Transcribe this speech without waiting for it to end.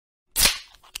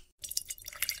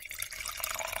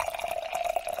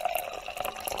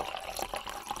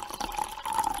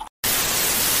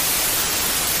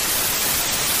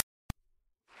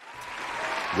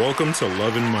Welcome to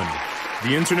Love and Money,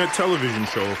 the internet television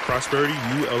show of Prosperity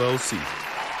U LLC,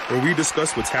 where we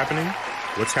discuss what's happening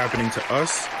to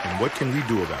us, and what can we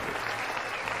do about it.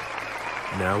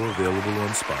 Now available on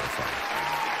Spotify.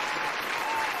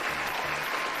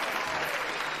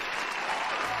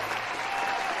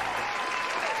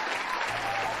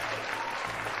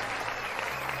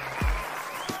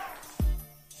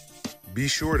 Be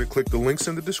sure to click the links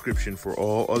in the description for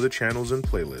all other channels and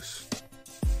playlists.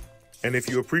 And if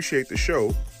you appreciate the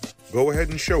show, go ahead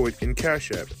and show it in Cash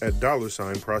App at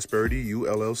 $Prosperity U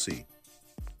LLC.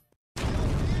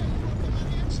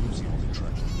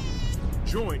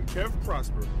 Join Kev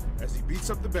Prosper as he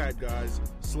beats up the bad guys,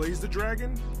 slays the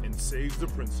dragon, and saves the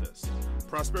princess.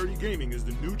 Prosperity Gaming is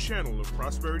the new channel of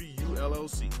Prosperity U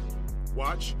LLC.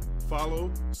 Watch, follow,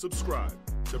 subscribe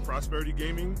to Prosperity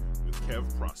Gaming with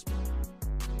Kev Prosper.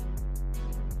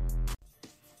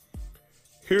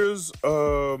 Here's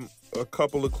a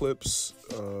couple of clips.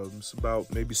 It's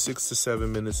about maybe 6 to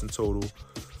 7 minutes in total.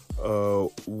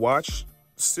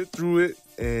 Sit through it,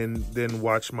 and then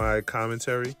watch my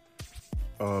commentary.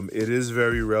 It is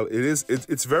very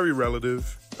it's very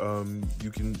relative.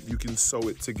 You can sew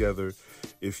it together,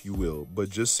 if you will, but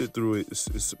just sit through it.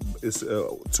 It's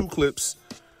 2 clips,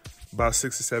 about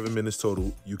 6 to 7 minutes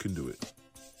total. You can do it.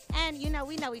 And,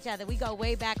 we know each other. We go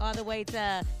way back all the way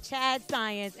to Chad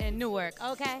Science in Newark,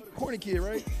 okay? Corny kid,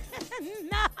 right?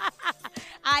 No,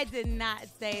 I did not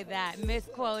say that.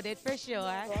 Misquoted for sure.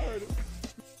 I heard it.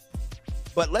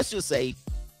 But let's just say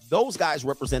those guys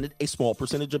represented a small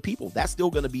percentage of people. That's still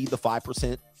going to be the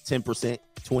 5%, 10%,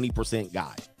 20%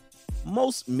 guy.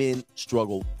 Most men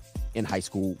struggle in high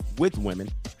school with women.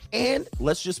 And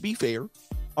let's just be fair,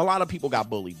 a lot of people got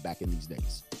bullied back in these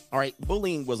days. All right,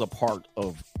 bullying was a part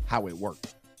of how it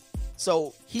worked.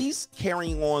 So he's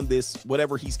carrying on this,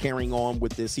 whatever he's carrying on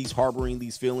with this, he's harboring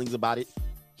these feelings about it.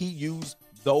 He used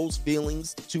those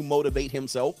feelings to motivate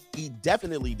himself. He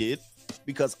definitely did,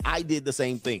 because I did the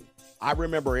same thing. I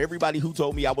remember everybody who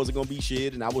told me I wasn't going to be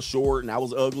shit, and I was short, and I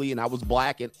was ugly, and I was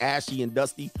black and ashy and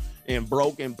dusty and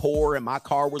broke and poor, and my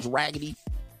car was raggedy.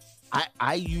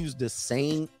 I used the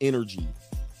same energy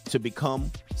to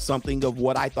become something of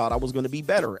what I thought I was going to be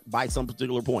better by some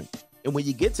particular point. And when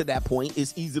you get to that point,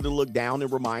 it's easy to look down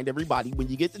and remind everybody when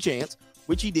you get the chance,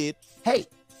 which he did, hey,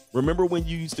 remember when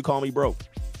you used to call me broke?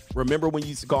 Remember when you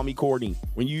used to call me corny?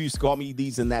 When you used to call me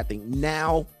these and that thing?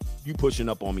 Now you pushing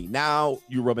up on me. Now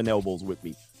you rubbing elbows with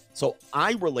me. So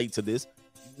I relate to this.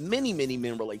 Many, many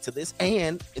men relate to this.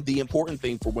 And the important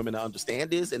thing for women to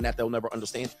understand is, and that they'll never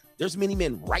understand, there's many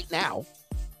men right now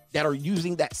that are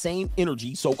using that same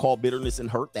energy, so-called bitterness and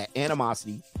hurt, that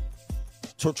animosity,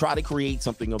 to try to create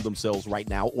something of themselves right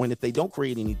now. And if they don't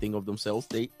create anything of themselves,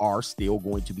 they are still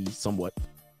going to be somewhat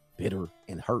bitter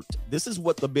and hurt. This is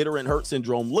what the bitter and hurt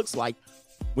syndrome looks like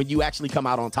when you actually come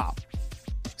out on top.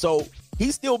 So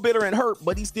he's still bitter and hurt,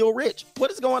 but he's still rich.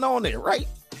 What is going on there, right?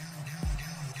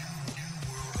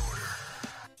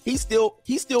 He's still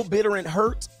bitter and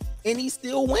hurt, and he's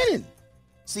still winning.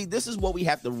 See, this is what we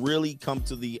have to really come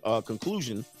to the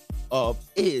conclusion of,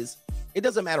 is it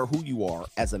doesn't matter who you are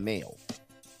as a male.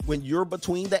 When you're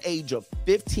between the age of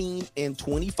 15 and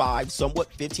 25,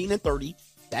 somewhat 15 and 30,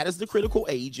 that is the critical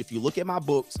age. If you look at my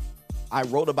books, I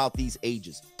wrote about these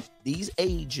ages. These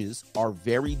ages are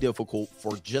very difficult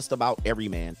for just about every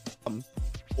man,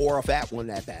 or a fat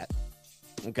one at that.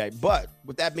 Okay, but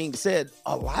with that being said,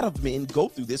 a lot of men go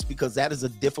through this because that is a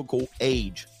difficult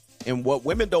age. And what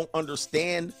women don't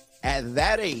understand at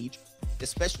that age,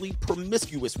 especially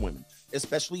promiscuous women,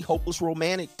 especially hopeless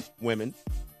romantic women,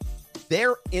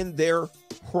 they're in their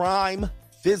prime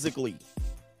physically.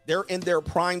 They're in their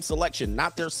prime selection,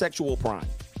 not their sexual prime,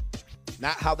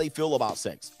 not how they feel about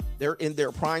sex. They're in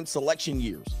their prime selection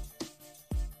years.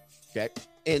 Okay.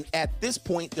 And at this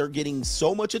point, they're getting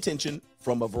so much attention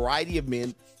from a variety of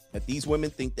men that these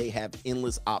women think they have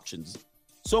endless options.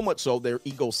 So much so their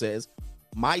ego says,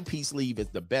 my peace leave is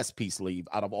the best peace leave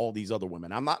out of all these other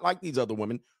women. I'm not like these other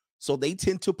women. So they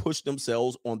tend to push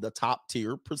themselves on the top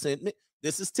tier percent.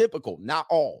 This is typical, not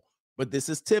all, but this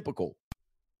is typical.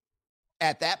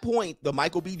 At that point, the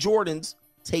Michael B. Jordans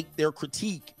take their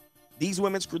critique, these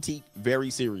women's critique, very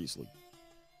seriously.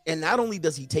 And not only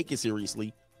does he take it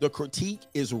seriously, the critique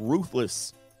is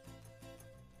ruthless.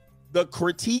 The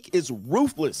critique is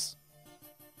ruthless.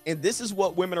 And this is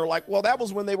what women are like, well, that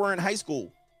was when they were in high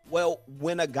school. Well,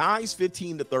 when a guy's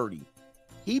 15 to 30,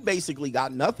 he basically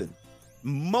got nothing.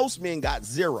 Most men got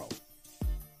zero,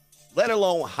 let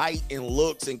alone height and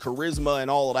looks and charisma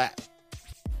and all of that.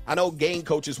 I know game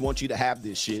coaches want you to have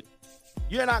this shit.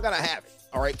 You're not going to have it.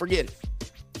 All right, forget it.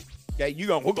 Okay,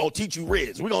 we're gonna teach you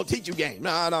Riz. We're gonna teach you game.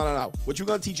 No. What you're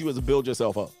gonna teach you is to build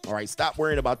yourself up. All right, stop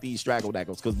worrying about these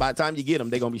straggle-daggles, because by the time you get them,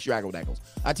 they're gonna be straggle-daggles.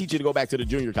 I teach you to go back to the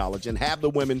junior college and have the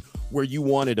women where you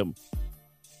wanted them.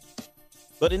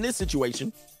 But in this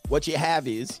situation, what you have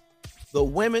is the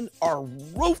women are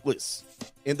ruthless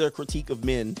in their critique of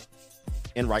men,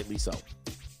 and rightly so,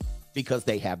 because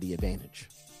they have the advantage.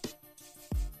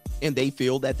 And they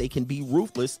feel that they can be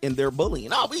ruthless in their bullying.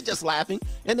 Oh, we just laughing.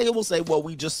 And they will say, well,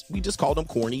 we just called them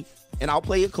corny. And I'll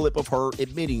play a clip of her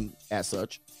admitting as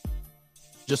such,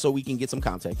 just so we can get some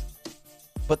context.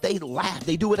 But they laugh.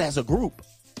 They do it as a group.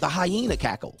 The hyena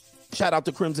cackle. Shout out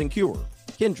to Crimson Cure,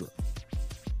 Kendra.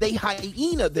 They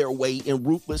hyena their way in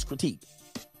ruthless critique.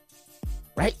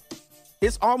 Right?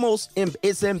 It's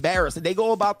it's embarrassing. They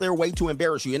go about their way to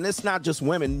embarrass you. And it's not just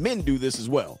women. Men do this as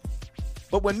well.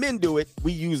 But when men do it,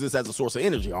 we use this as a source of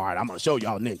energy. All right, I'm going to show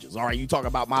y'all ninjas. All right, you talk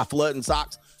about my flooding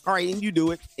socks. All right, and you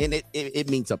do it, and it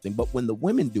means something. But when the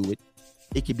women do it,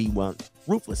 it can be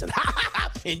ruthless. And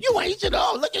and you ain't,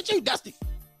 look at you, Dusty.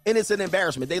 And it's an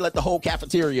embarrassment. They let the whole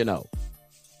cafeteria know.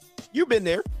 You've been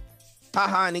there.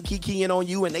 And then kikiing on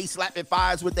you, and they slapping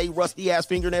fives with their rusty-ass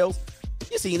fingernails.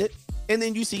 You seen it. And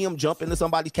then you see them jump into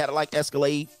somebody's Cadillac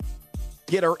Escalade,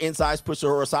 get her insides, push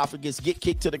her esophagus, get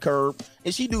kicked to the curb.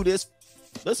 And she do this.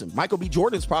 Listen, Michael B.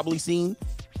 Jordan's probably seen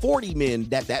 40 men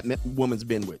that woman's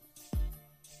been with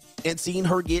and seen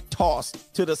her get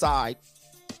tossed to the side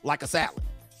like a salad.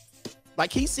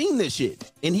 Like, he's seen this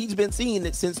shit, and he's been seeing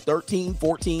it since 13,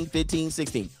 14, 15,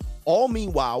 16. All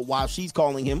meanwhile, while she's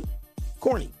calling him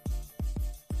corny.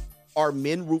 Are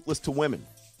men ruthless to women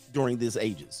during these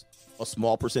ages? A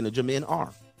small percentage of men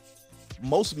are.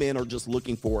 Most men are just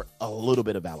looking for a little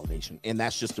bit of validation, and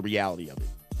that's just the reality of it.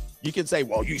 You can say,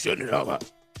 well, you shouldn't have.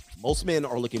 Most men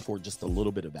are looking for just a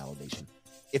little bit of validation.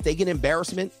 If they get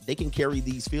embarrassment, they can carry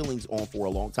these feelings on for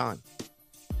a long time.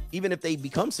 Even if they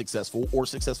become successful or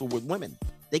successful with women,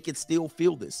 they can still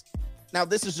feel this. Now,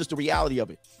 this is just the reality of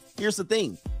it. Here's the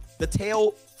thing. The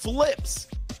tail flips.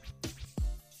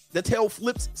 The tail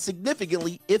flips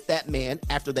significantly if that man,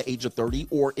 after the age of 30,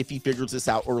 or if he figures this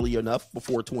out early enough,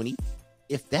 before 20,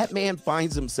 if that man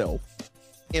finds himself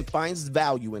and finds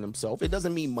value in himself, it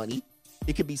doesn't mean money.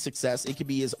 It could be success. It could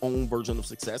be his own version of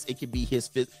success. It could be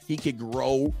he could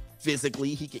grow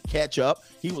physically. He could catch up.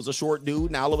 He was a short dude.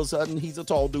 Now all of a sudden he's a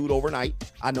tall dude overnight.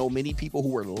 I know many people who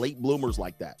were late bloomers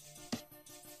like that.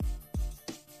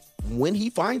 When he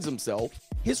finds himself,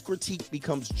 his critique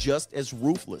becomes just as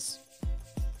ruthless.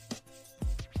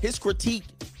 His critique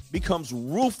becomes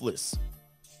ruthless,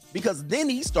 because then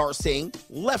he starts saying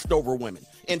leftover women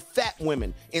and fat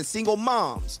women and single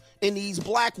moms and these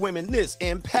black women, this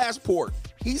and passport.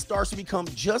 He starts to become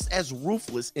just as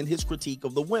ruthless in his critique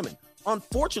of the women.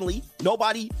 Unfortunately,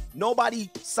 nobody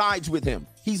sides with him.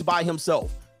 He's by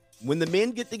himself. When the men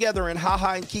get together and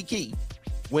and kiki,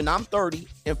 when I'm 30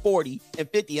 and 40 and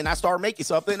 50 and I start making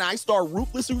something, I start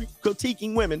ruthlessly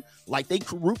critiquing women like they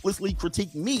ruthlessly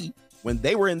critique me when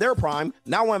they were in their prime.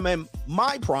 Now I'm in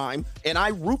my prime and I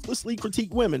ruthlessly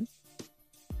critique women.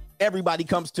 Everybody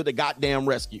comes to the goddamn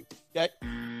rescue. Okay?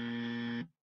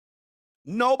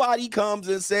 Nobody comes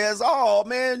and says, oh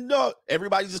man, no.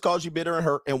 Everybody just calls you bitter and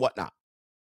hurt and whatnot.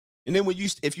 And then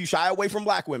if you shy away from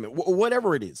black women,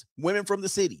 whatever it is, women from the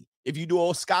city, if you do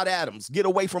a Scott Adams, get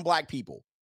away from black people,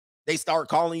 they start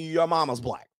calling you your mama's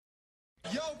black.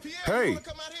 Hey,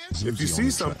 if you see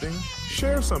something,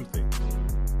 share something.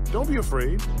 Don't be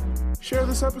afraid. Share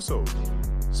this episode.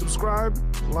 Subscribe,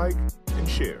 like, and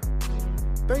share.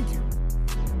 Thank you.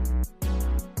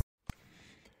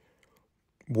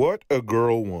 What a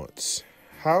girl wants.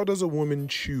 How does a woman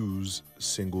choose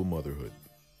single motherhood?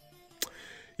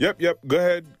 Yep. Go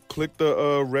ahead. Click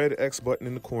the red X button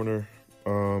in the corner.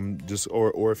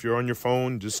 Or if you're on your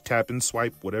phone, just tap and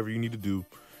swipe, whatever you need to do.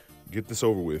 Get this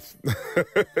over with. You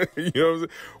know what I'm saying?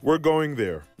 We're going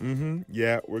there.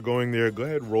 Yeah, we're going there. Go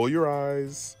ahead, roll your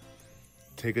eyes.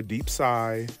 Take a deep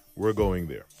sigh. We're going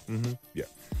there. Yeah.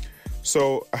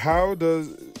 So how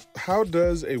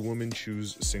does a woman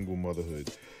choose single motherhood?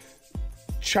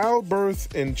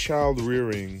 Childbirth and child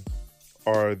rearing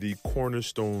are the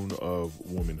cornerstone of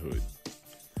womanhood.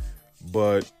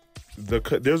 But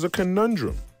there's a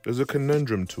conundrum. There's a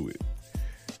conundrum to it.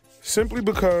 Simply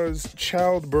because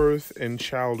childbirth and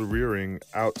child rearing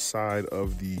outside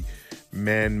of the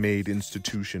man-made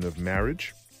institution of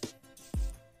marriage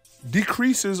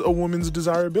decreases a woman's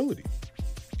desirability.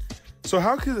 So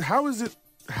what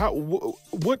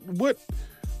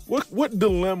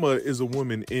dilemma is a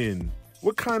woman in?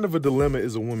 What kind of a dilemma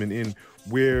is a woman in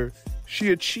where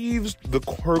she achieves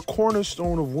her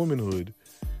cornerstone of womanhood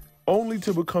only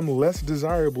to become less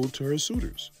desirable to her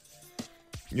suitors.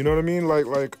 You know what I mean?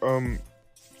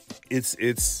 It's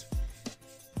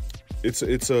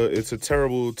a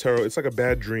terrible. It's like a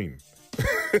bad dream.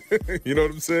 You know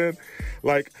what I'm saying?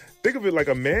 Like, think of it like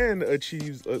a man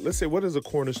achieves, let's say, what is a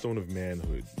cornerstone of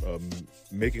manhood?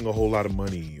 Making a whole lot of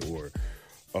money, or,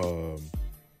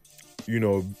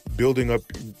 building up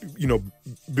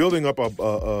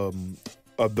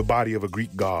the body of a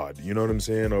Greek god. You know what I'm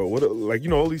saying? Or what, like,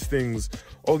 all these things,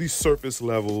 all these surface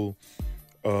level,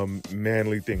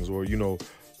 manly things, or,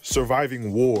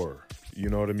 surviving war. You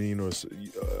know what I mean? Or,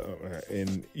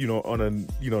 and, on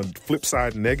a, flip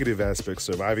side, negative aspect,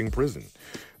 surviving prison.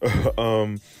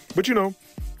 But,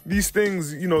 these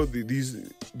things,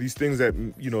 these things that,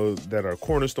 that are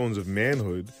cornerstones of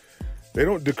manhood, they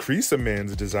don't decrease a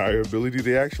man's desirability.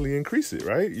 They actually increase it,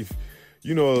 right? If,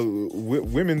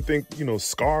 women think,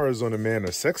 scars on a man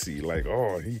are sexy. Like,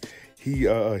 oh,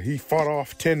 he fought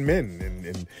off 10 men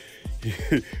and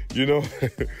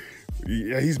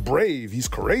yeah, he's brave, he's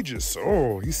courageous,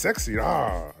 oh, he's sexy, you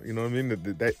know what I mean?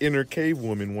 That inner cave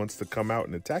woman wants to come out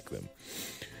and attack them,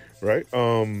 right?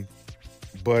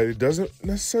 But it doesn't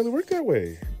necessarily work that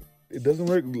way. It doesn't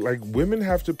work. Like, women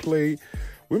have,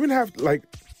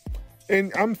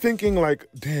 and I'm thinking, like,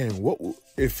 damn, what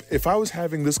if I was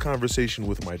having this conversation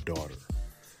with my daughter?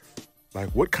 Like,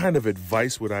 what kind of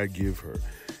advice would I give her?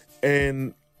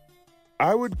 And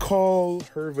I would call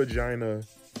her vagina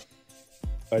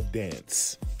a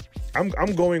dance. I'm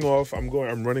running off on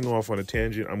a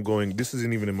tangent. This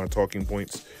isn't even in my talking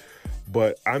points,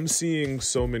 but I'm seeing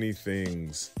so many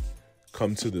things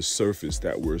come to the surface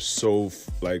that were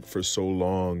for so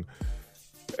long,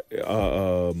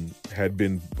 the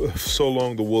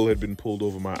wool had been pulled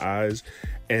over my eyes.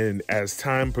 And as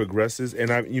time progresses,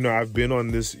 and I've been on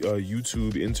this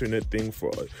YouTube internet thing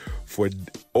for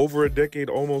over a decade,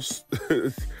 almost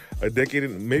a decade,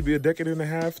 maybe a decade and a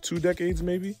half, 2 decades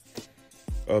maybe.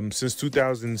 Since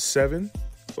 2007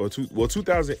 or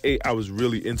 2008, I was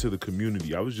really into the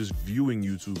community. I was just viewing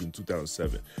YouTube in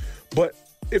 2007. But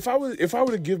if I were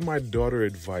to give my daughter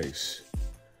advice,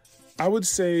 I would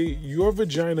say your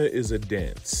vagina is a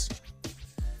dance.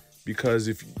 Because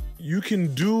if you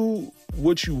can do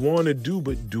what you want to do,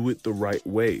 but do it the right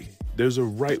way. There's a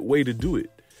right way to do it.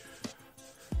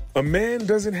 A man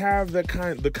doesn't have the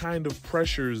kind of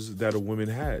pressures that a woman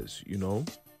has,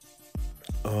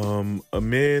 A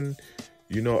man,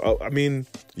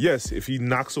 yes, if he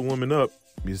knocks a woman up,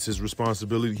 it's his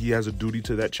responsibility. He has a duty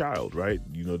to that child, right?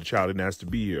 The child didn't ask to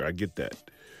be here. I get that.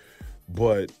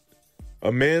 But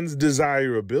a man's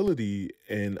desirability,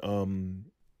 and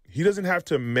he doesn't have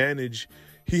to manage.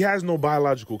 He has no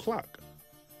biological clock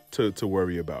to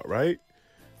worry about, right?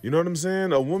 You know what I'm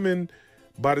saying? A woman,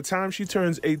 by the time she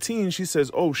turns 18, she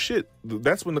says, oh shit,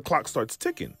 that's when the clock starts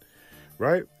ticking,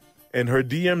 right? And her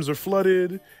DMs are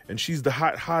flooded, and she's the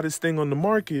hottest thing on the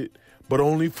market, but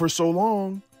only for so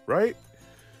long, right?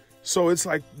 So it's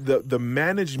like the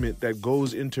management that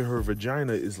goes into her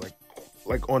vagina is like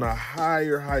on a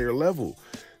higher level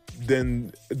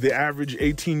than the average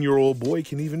 18-year-old boy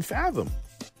can even fathom.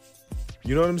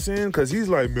 You know what I'm saying? Because he's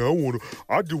like, man,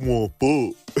 I just want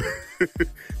fuck.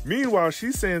 Meanwhile,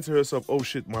 she's saying to herself, oh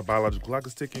shit, my biological clock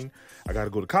is ticking. I got to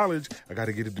go to college. I got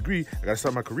to get a degree. I got to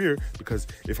start my career, because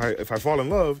if I fall in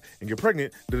love and get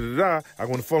pregnant, I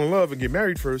want to fall in love and get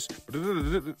married first.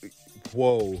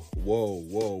 Whoa.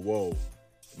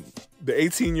 The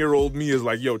 18-year-old me is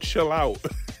like, yo, chill out.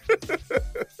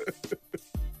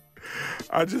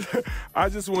 I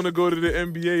just want to go to the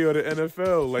NBA or the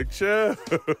NFL. Like, chill.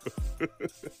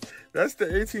 That's the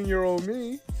 18-year-old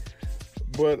me.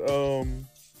 But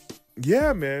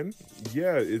yeah, man.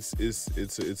 Yeah, it's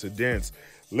a dance.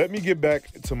 Let me get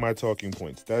back to my talking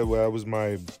points. That was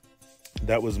my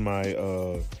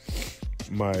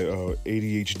my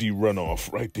ADHD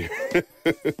runoff right there.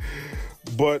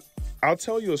 But I'll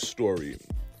tell you a story.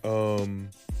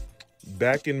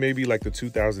 Back in maybe like the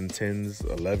 2010s,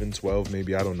 11, 12,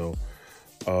 maybe, I don't know.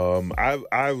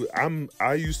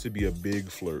 I used to be a big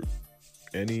flirt.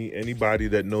 Anybody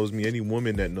that knows me, any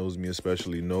woman that knows me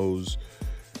especially, knows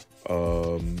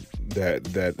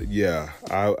that yeah,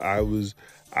 I was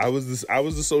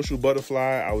the social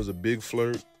butterfly. I was a big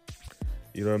flirt.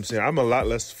 You know what I'm saying? I'm a lot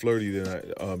less flirty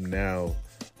than I now.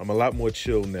 I'm a lot more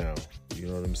chill now. You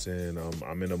know what I'm saying?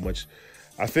 I'm in a much.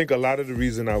 I think a lot of the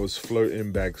reason I was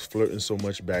flirting so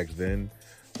much back then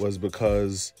was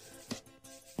because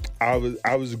I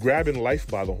was grabbing life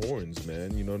by the horns,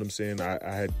 man. You know what I'm saying? I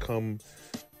had come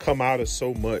out of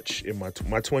so much in my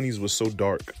 20s was so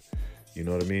dark. You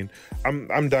know what I mean?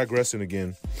 I'm digressing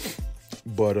again,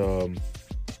 but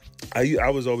I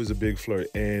was always a big flirt,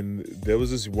 and there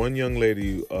was this one young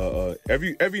lady.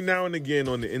 Every now and again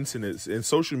on the internet and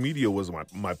social media was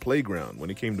my playground when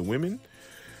it came to women.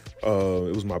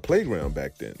 It was my playground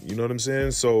back then. You know what I'm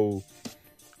saying? So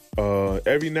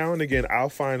every now and again, I'll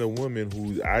find a woman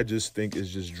who I just think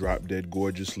is just drop dead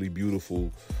gorgeously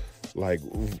beautiful, like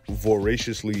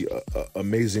voraciously,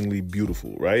 amazingly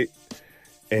beautiful, right?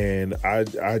 And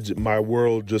my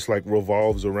world just like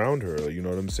revolves around her, you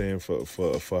know what I'm saying,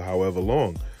 for however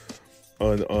long,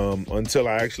 until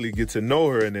I actually get to know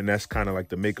her, and then that's kind of like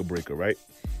the make or breaker, right?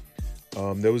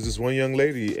 There was this one young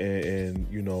lady, and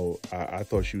you know, I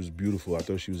thought she was beautiful. I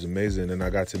thought she was amazing, and I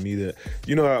got to meet her.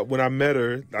 You know, when I met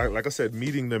her, like I said,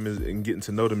 meeting them and getting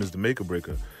to know them is the make or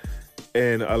breaker.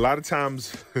 And a lot of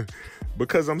times,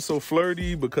 because I'm so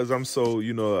flirty, because I'm so,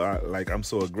 you know, I'm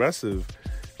so aggressive.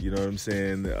 You know what I'm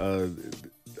saying?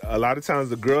 A lot of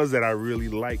times the girls that I really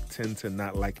like tend to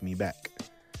not like me back.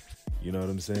 You know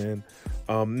what I'm saying?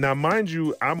 Now, mind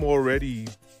you,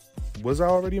 was I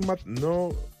already in my,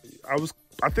 no,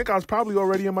 I think I was probably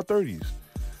already in my 30s.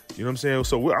 You know what I'm saying?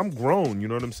 So I'm grown, you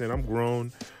know what I'm saying? I'm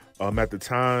grown. At the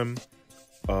time,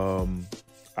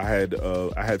 I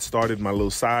had started my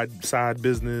little side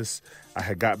business. I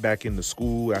had got back into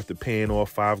school after paying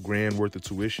off $5,000 worth of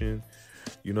tuition.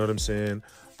 You know what I'm saying?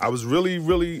 I was really,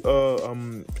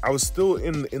 I was still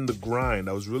in the grind.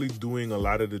 I was really doing a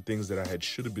lot of the things that I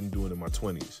should have been doing in my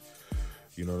 20s.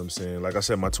 You know what I'm saying? Like I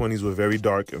said, my 20s were very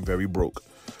dark and very broke.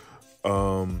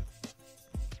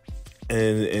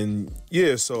 And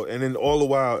yeah, so, and then all the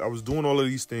while, I was doing all of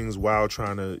these things while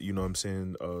trying to, you know what I'm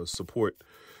saying, support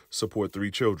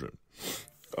 3 children.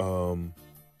 And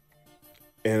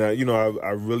you know, I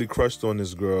really crushed on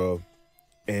this girl,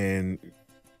 and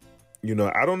you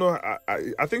know, I don't know.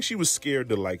 I think she was scared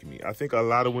to like me. I think a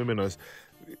lot of women are.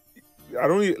 I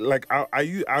don't like.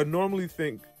 I normally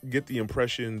get the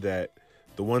impression that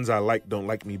the ones I like don't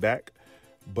like me back,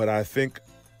 but I think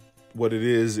what it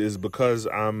is because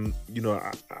I'm. You know,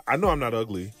 I know I'm not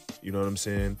ugly. You know what I'm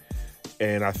saying,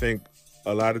 and I think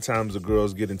a lot of times the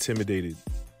girls get intimidated.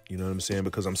 You know what I'm saying,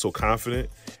 because I'm so confident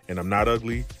and I'm not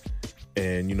ugly,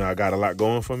 and you know I got a lot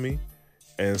going for me,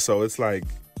 and so it's like.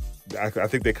 I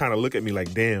think they kind of look at me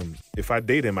like, damn, if I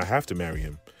date him, I have to marry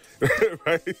him,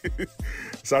 right?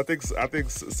 So I think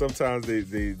sometimes they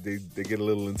get a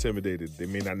little intimidated. They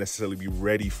may not necessarily be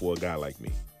ready for a guy like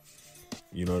me.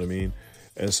 You know what I mean?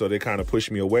 And so they kind of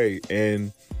push me away.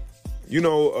 And you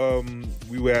know,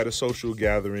 we were at a social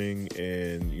gathering,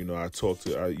 and you know, I talked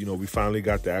to, you know, we finally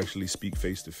got to actually speak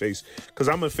face to face, because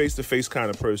I'm a face to face kind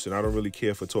of person. I don't really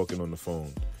care for talking on the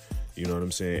phone. You know what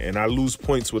I'm saying? And I lose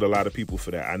points with a lot of people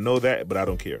for that. I know that, but I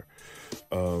don't care.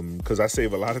 Because I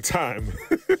save a lot of time.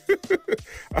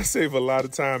 I save a lot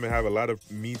of time and have a lot of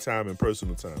me time and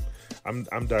personal time.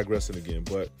 I'm digressing again.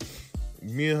 But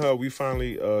me and her, we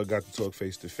finally got to talk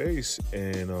face to face.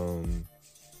 And,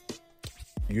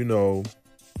 you know,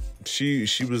 she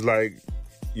was like,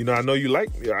 you know, I know you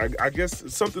like me. I guess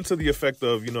something to the effect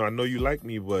of, you know, I know you like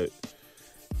me, but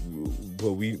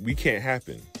we can't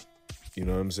happen. You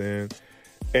know what I'm saying?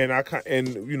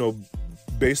 And you know,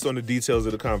 based on the details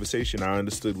of the conversation, I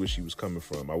understood where she was coming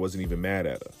from. I wasn't even mad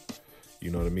at her. You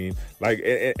know what I mean? Like,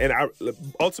 and I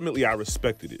ultimately I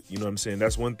respected it. You know what I'm saying?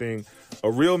 That's one thing.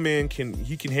 A real man can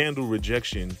handle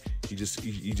rejection. He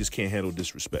just can't handle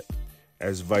disrespect,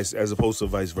 as opposed to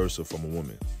vice versa from a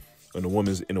woman, in a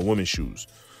woman's shoes.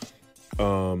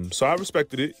 So I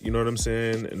respected it, you know what I'm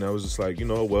saying? And I was just like, you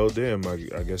know, well, damn,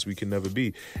 I guess we can never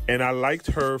be. And I liked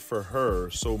her for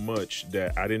her so much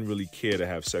that I didn't really care to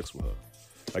have sex with her.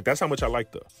 Like, that's how much I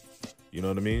liked her. You know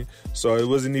what I mean? So it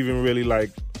wasn't even really like,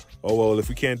 oh, well, if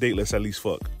we can't date, let's at least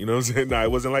fuck. You know what I'm saying? No,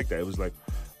 it wasn't like that. It was like,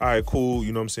 all right, cool.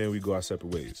 You know what I'm saying? We go our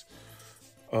separate ways.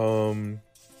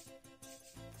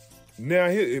 Now,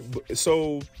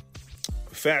 so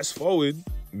fast forward,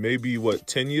 maybe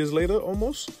 10 years later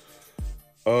almost?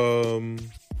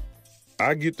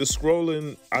 I get to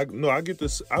scrolling. I get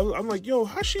this. I'm like, yo,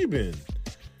 how's she been?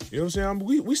 You know what I'm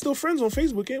saying? We still friends on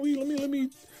Facebook, ain't we? Let me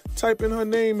type in her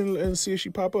name and see if she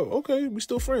pop up. Okay, we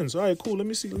still friends. All right, cool. Let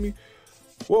me see.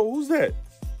 Whoa, who's that?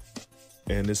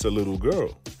 And it's a little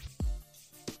girl.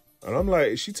 And I'm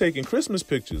like, she taking Christmas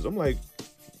pictures. I'm like,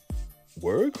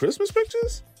 word, Christmas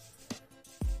pictures?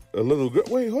 A little girl.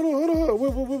 Wait, hold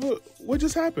on. What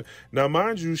just happened? Now,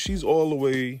 mind you, she's all the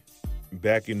way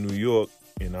back in New York,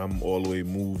 and I'm all the way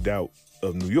moved out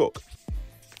of New York.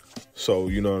 So,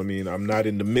 you know what I mean? I'm not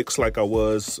in the mix like I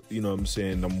was, you know what I'm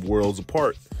saying? I'm worlds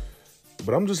apart.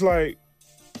 But I'm just like,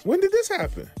 when did this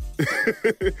happen? You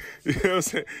know what I'm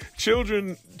saying?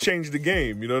 Children change the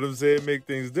game, you know what I'm saying? Make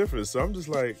things different. So I'm just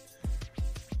like,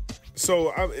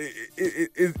 So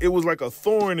it was like a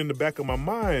thorn in the back of my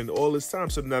mind all this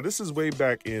time. So now this is way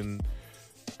back in,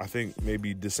 I think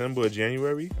maybe December or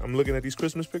January. I'm looking at these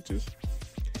Christmas pictures,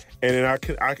 and then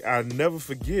I never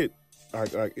forget.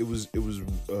 It was a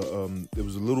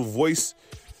little voice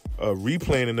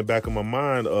replaying in the back of my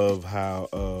mind of how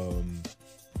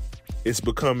it's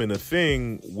becoming a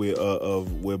thing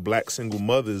where black single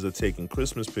mothers are taking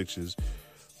Christmas pictures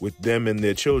with them and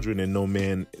their children and no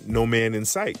man in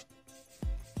sight.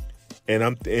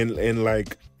 And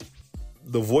like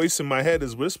the voice in my head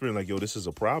is whispering like, yo, this is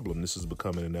a problem. This is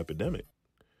becoming an epidemic.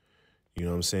 You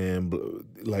know what I'm saying?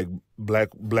 Like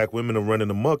black women are running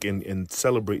amok and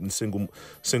celebrating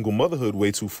single motherhood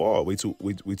way too far, way too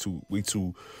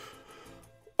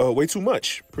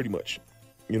much, pretty much.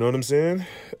 You know what I'm saying?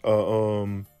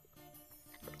 And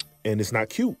it's not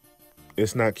cute.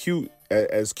 It's not cute.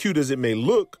 As cute as it may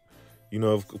look, you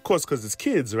know, of course, because it's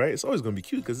kids, right? It's always going to be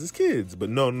cute because it's kids. But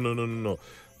no.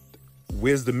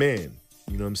 Where's the man?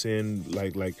 You know what I'm saying?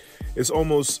 Like it's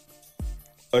almost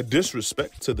a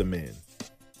disrespect to the man.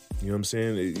 You know what I'm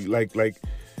saying? Like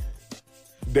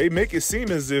they make it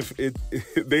seem as if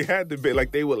they had to be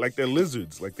like they're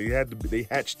lizards. Like they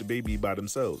hatched the baby by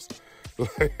themselves.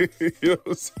 Like, you know what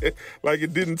I'm saying? Like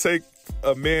it didn't take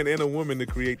a man and a woman to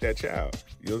create that child.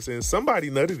 You know what I'm saying? Somebody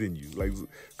nutted in you. Like,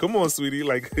 come on, sweetie.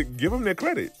 Like, give them their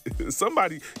credit.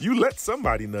 You let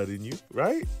somebody nut in you,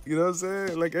 right? You know what I'm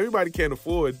saying? Like, everybody can't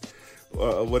afford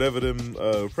whatever them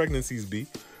pregnancies be,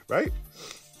 right?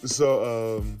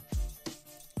 So,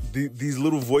 these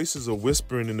little voices are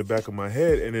whispering in the back of my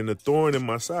head, and then the thorn in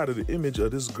my side of the image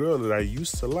of this girl that I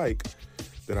used to like,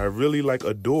 that I really like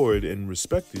adored and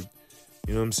respected,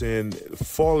 you know what I'm saying,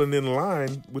 falling in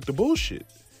line with the bullshit.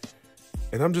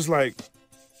 And I'm just like,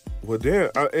 well, damn.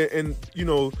 And you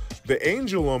know, the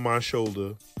angel on my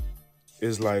shoulder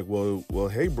is like, well,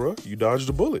 hey, bro, you dodged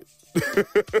a bullet.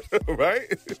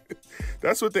 Right?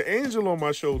 That's what the angel on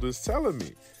my shoulder is telling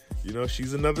me. You know,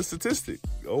 she's another statistic.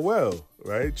 Oh, well,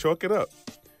 right? Chalk it up.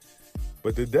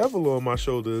 But the devil on my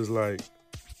shoulder is like,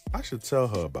 I should tell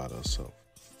her about herself.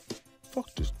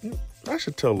 Fuck this. I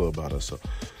should tell her about herself.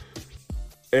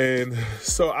 And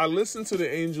so I listened to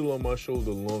the angel on my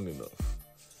shoulder long enough.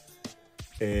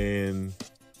 And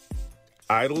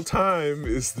idle time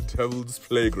is the devil's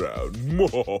playground.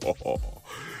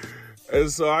 And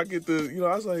so I get to, you know,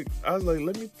 I was like,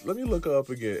 let me look her up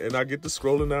again. And I get to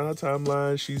scrolling down her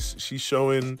timeline. She's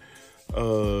showing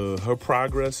her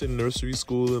progress in nursery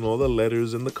school and all the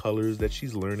letters and the colors that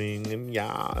she's learning. And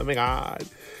yeah, oh my God.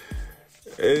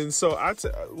 And so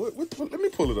let me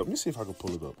pull it up. Let me see if I can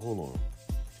pull it up. Hold on.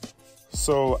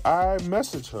 So I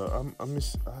message her.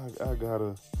 I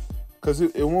gotta, cause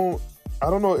it won't. I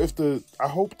don't know if I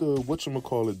hope the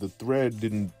whatchamacallit, the thread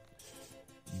didn't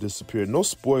disappear. No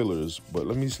spoilers, but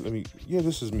let me. Yeah,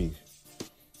 this is me.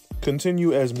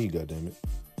 Continue as me, goddammit.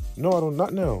 No, I don't.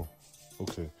 Not now.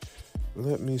 Okay.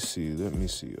 Let me see.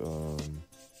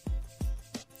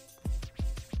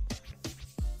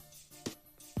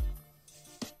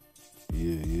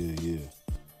 Yeah.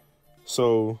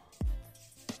 So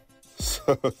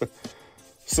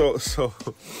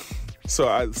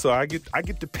I get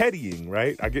the pettying,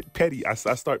 right? I get petty. I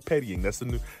start pettying. That's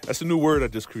a new word I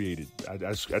just created.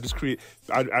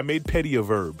 I made petty a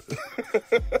verb.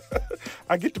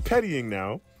 I get the pettying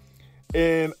now,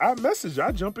 and I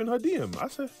jump in her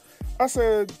DM. I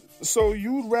said, so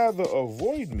you'd rather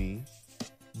avoid me,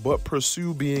 but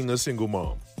pursue being a single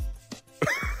mom?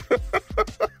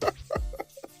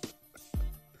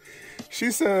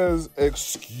 She says,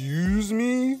 excuse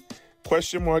me?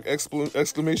 Question mark,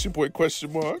 exclamation point,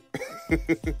 question mark.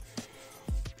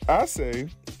 I say,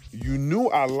 you knew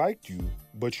I liked you,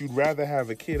 but you'd rather have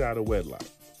a kid out of wedlock.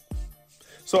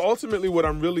 So ultimately what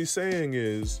I'm really saying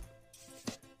is,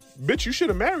 bitch, you should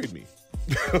have married me.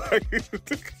 Like,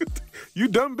 you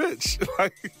dumb bitch.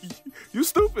 Like, you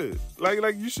stupid.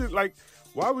 Like you should, like,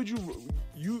 why would you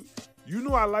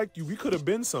knew I liked you. We could have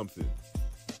been something.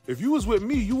 If you was with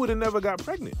me, you would have never got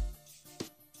pregnant.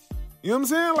 You know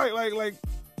what I'm saying? Like,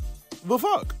 the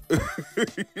fuck?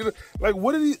 You know, like,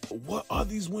 what are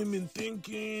these women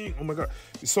thinking? Oh my God.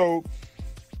 So,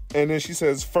 and then she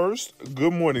says, first,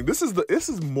 good morning. This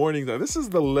is morning time. This is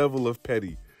the level of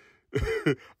petty.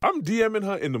 I'm DMing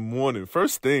her in the morning.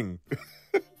 First thing.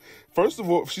 First of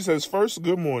all, she says, first,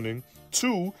 good morning.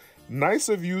 2, nice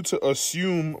of you to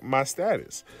assume my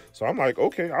status. So I'm like,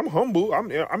 okay, I'm humble.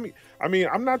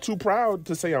 I'm not too proud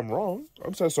to say I'm wrong.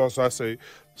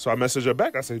 So I message her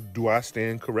back. I say, do I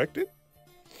stand corrected?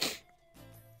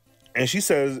 And she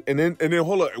says, and then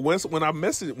hold on.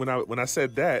 When I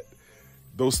said that,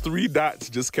 those 3 dots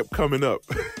just kept coming up.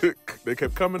 They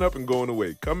kept coming up and going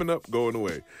away, coming up, going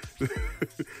away.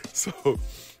 So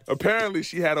apparently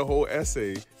she had a whole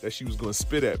essay that she was going to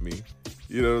spit at me,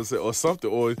 you know what I'm saying, or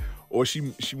something, or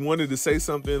she wanted to say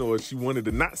something, or she wanted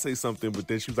to not say something, but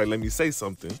then she was like, let me say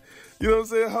something. You know what I'm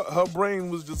saying? Her brain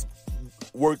was just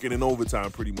working in overtime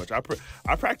pretty much. I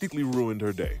practically ruined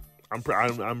her day.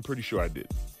 I'm pretty sure I did.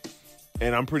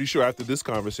 And I'm pretty sure after this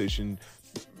conversation,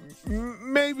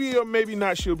 maybe or maybe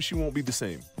not, she won't be the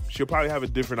same. She'll probably have a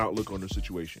different outlook on her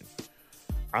situation.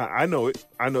 I know it.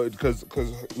 I know it because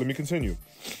let me continue.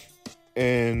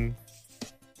 And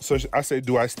so I say,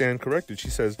 do I stand corrected? She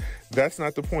says, that's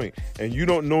not the point. And you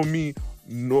don't know me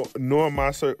nor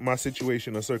my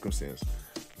situation or circumstance.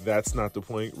 That's not the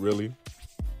point, really.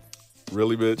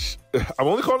 Really, bitch? I'm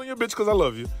only calling you a bitch because I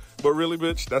love you. But really,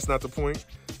 bitch, that's not the point.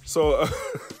 So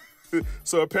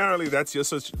so apparently that's your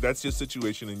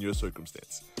situation and your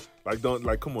circumstance.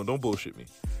 Come on, don't bullshit me,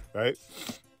 right?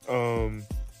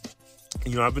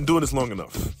 You know, I've been doing this long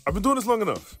enough,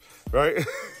 right?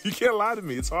 You can't lie to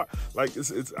me. It's hard. Like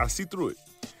it's I see through it.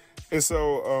 And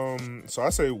so I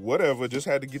say whatever. Just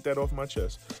had to get that off my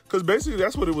chest because basically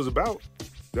that's what it was about.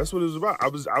 That's what it was about. I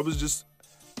was just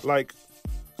like,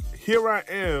 here I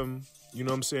am. You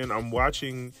know what I'm saying? I'm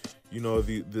watching. You know,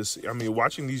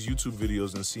 watching these YouTube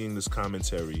videos and seeing this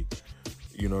commentary,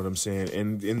 you know what I'm saying?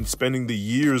 And spending the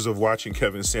years of watching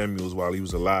Kevin Samuels while he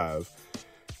was alive.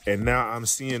 And now I'm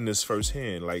seeing this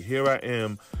firsthand. Like, here I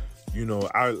am, you know,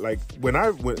 I don't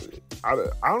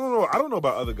know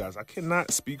about other guys. I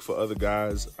cannot speak for other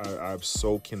guys. I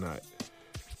so cannot.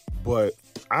 But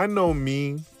I know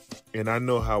me and I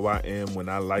know how I am when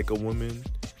I like a woman,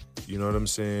 you know what I'm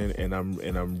saying? And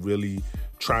I'm really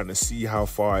trying to see how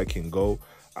far I can go.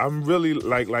 I'm really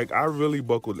like I really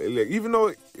buckled. Like, even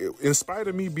though, in spite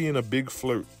of me being a big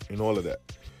flirt and all of that,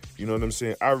 you know what I'm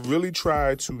saying, I really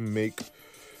try to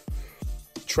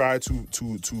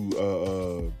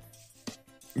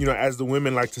you know, as the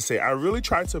women like to say, I really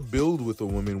try to build with a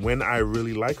woman when I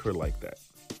really like her like that.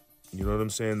 You know what I'm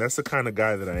saying? That's the kind of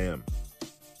guy that I am,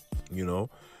 you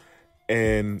know?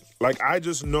 And like, I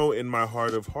just know in my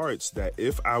heart of hearts that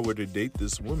if I were to date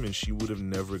this woman, she would have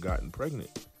never gotten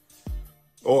pregnant.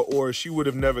 Or she would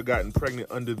have never gotten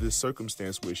pregnant under this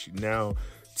circumstance where she now,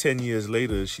 10 years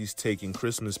later, she's taking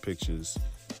Christmas pictures.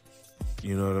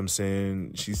 You know what I'm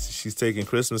saying? She's taking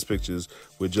Christmas pictures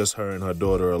with just her and her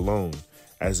daughter alone,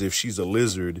 as if she's a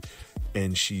lizard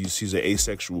and she's an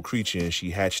asexual creature and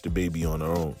she hatched a baby on her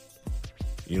own.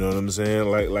 You know what I'm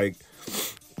saying?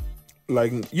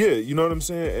 Like, yeah, you know what I'm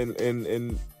saying?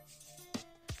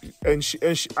 And she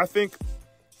I think,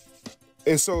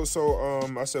 and so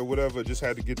I said, whatever, just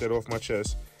had to get that off my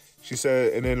chest. She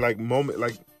said, and then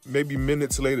maybe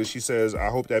minutes later, she says, I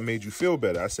hope that made you feel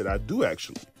better. I said, I do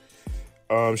actually.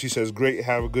 She says, great,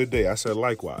 have a good day. I said,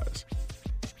 likewise.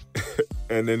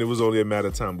 And then it was only a matter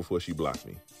of time before she blocked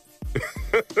me.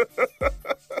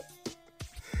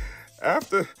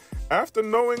 After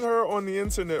knowing her on the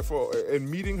internet and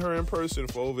meeting her in person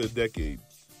for over a decade,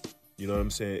 you know what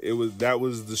I'm saying? That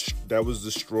was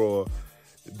the straw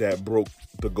that broke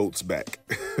the goat's back.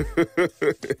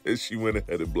 And she went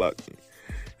ahead and blocked me.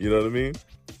 You know what I mean?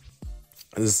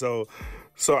 And so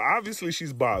obviously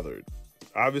she's bothered.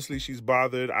 I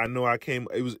know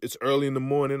it's early in the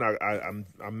morning. I'm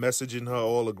messaging her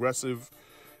all aggressive.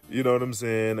 You know what I'm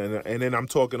saying? And then I'm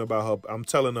talking about her. I'm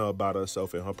telling her about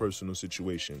herself and her personal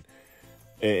situation,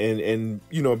 and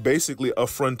you know, basically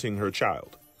affronting her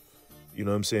child. You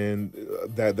know what I'm saying?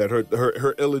 That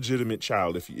her illegitimate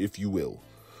child, if you will.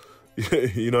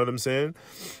 You know what I'm saying?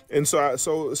 And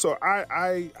so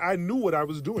I knew what I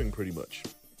was doing pretty much.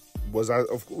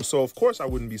 Of course I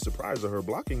wouldn't be surprised at her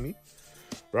blocking me,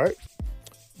 right?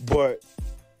 But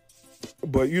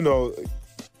you know,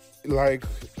 like.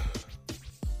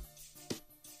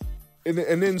 And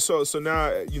then so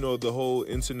now, you know, the whole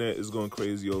internet is going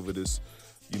crazy over this,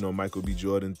 you know, Michael B.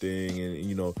 Jordan thing, and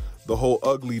you know, the whole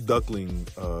ugly duckling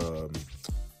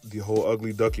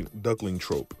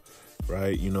trope,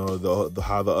 right? You know,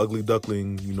 how the ugly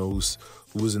duckling, you know, who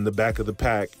was in the back of the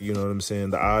pack, you know what I'm saying,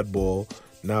 the oddball,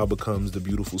 now becomes the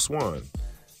beautiful swan,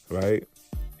 right?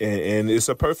 And it's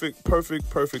a perfect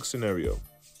scenario.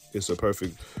 It's a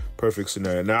perfect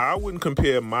scenario. Now, I wouldn't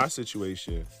compare my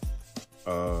situation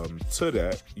to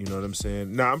that, you know what I'm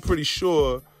saying? Now, I'm pretty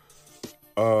sure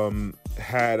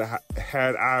had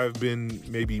I been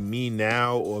maybe me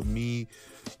now or me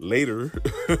later,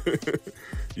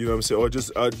 you know what I'm saying, or just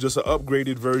an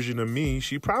upgraded version of me,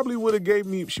 she probably would have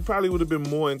been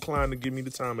more inclined to give me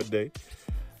the time of day.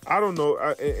 I don't know.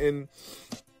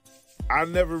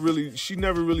 she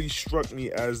never really struck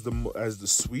me as the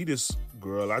sweetest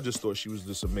girl. I just thought she was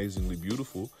just amazingly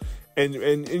beautiful, and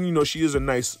you know, she is a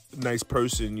nice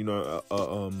person. You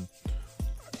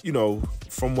know,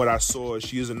 from what I saw,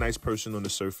 she is a nice person on the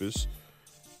surface.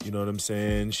 You know what I'm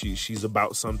saying? She's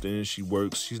about something. She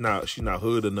works. She's not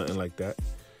hood or nothing like that.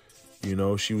 You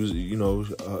know, she was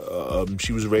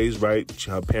she was raised right.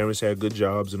 Her parents had good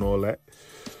jobs and all that.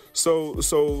 So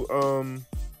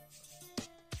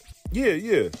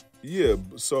yeah.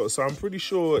 So I'm pretty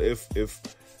sure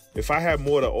if I had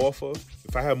more to offer,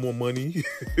 if I had more money,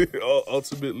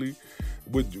 ultimately,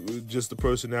 with just the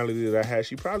personality that I had,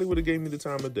 she probably would have gave me the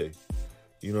time of day.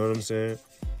 You know what I'm saying?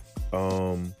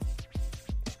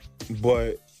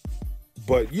 But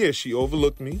yeah, she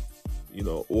overlooked me, you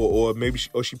know, or maybe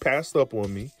she passed up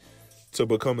on me to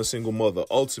become a single mother.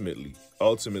 Ultimately,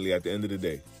 at the end of the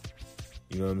day,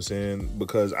 you know what I'm saying?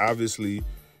 Because obviously,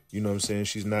 you know what I'm saying,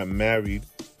 she's not married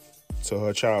to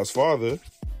her child's father.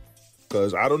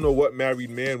 Because I don't know what married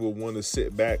man would want to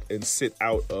sit back and sit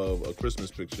out of a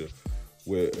Christmas picture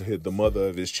with the mother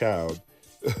of his child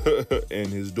and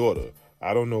his daughter.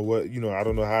 I don't know I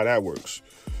don't know how that works.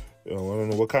 I don't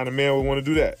know what kind of man would want to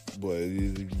do that. But,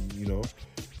 you know,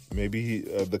 maybe he,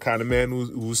 the kind of man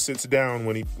who sits down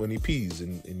when he pees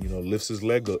and you know, lifts his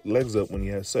legs up when he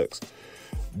has sex.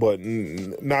 But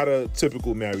not a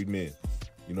typical married man.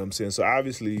 You know what I'm saying? So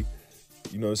obviously,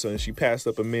 you know what I'm saying, she passed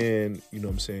up a man, you know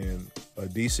what I'm saying, a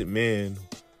decent man.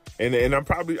 And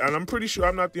I'm pretty sure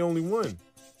I'm not the only one.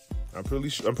 I'm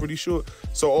pretty sure.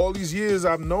 So all these years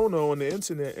I've known her on the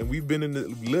internet, and we've been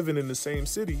living in the same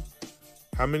city.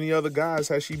 How many other guys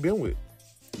has she been with?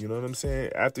 You know what I'm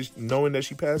saying? After knowing that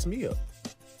she passed me up.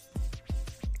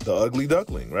 The ugly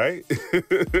duckling, right? You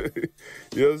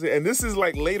know what I'm saying? And this is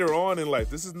like later on in life.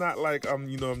 This is not like I'm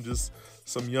just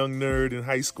some young nerd in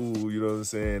high school, you know what I'm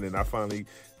saying? And I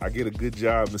get a good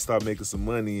job and start making some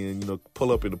money and, you know,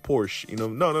 pull up in a Porsche. You know,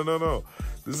 no.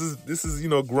 This is, you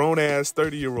know, grown ass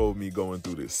 30-year-old me going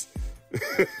through this.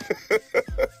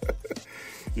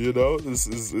 You know,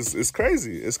 it's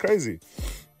crazy. It's crazy.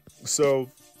 So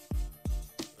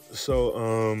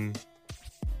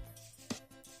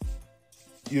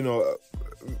you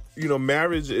know,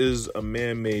 marriage is a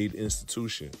man-made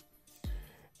institution.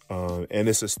 And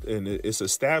it's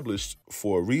established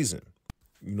for a reason.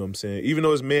 You know what I'm saying? Even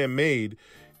though it's man-made,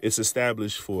 it's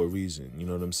established for a reason. You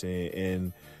know what I'm saying?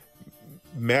 And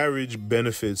marriage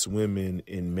benefits women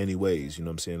in many ways. You know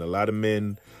what I'm saying? A lot of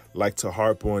men like to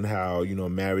harp on how, you know,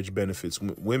 marriage benefits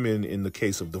women in the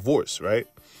case of divorce, right?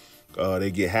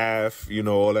 They get half, you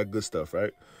know, all that good stuff,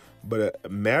 right? But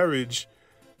marriage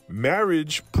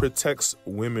protects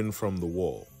women from the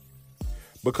wall.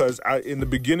 Because in the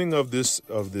beginning of this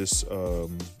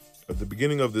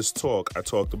talk, I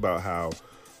talked about how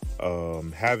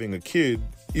having a kid,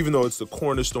 even though it's the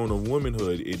cornerstone of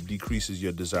womanhood, it decreases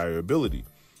your desirability,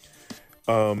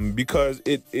 because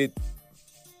it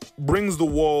brings the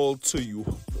wall to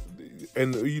you.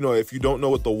 And you know, if you don't know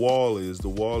what the wall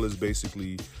is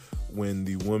basically when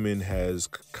the woman has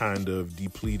kind of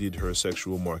depleted her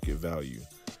sexual market value,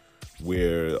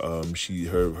 where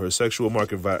her sexual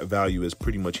market value has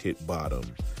pretty much hit bottom,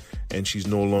 and she's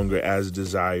no longer as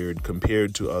desired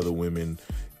compared to other women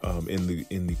in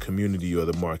the community or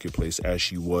the marketplace as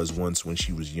she was once when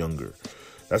she was younger.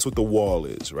 That's what the wall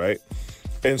is, right?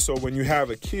 And so when you have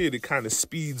a kid, it kind of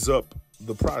speeds up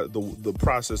the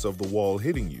process of the wall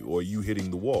hitting you, or you hitting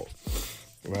the wall,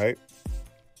 right?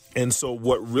 And so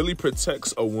what really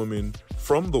protects a woman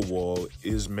from the wall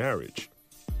is marriage.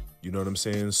 You know what I'm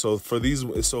saying? So for these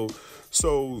women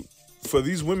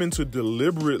to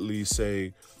deliberately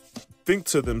think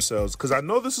to themselves, because I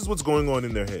know this is what's going on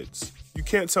in their heads. You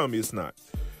can't tell me it's not.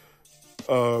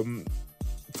 For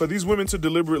these women to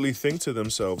deliberately think to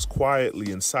themselves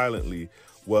quietly and silently,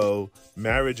 well,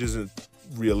 marriage isn't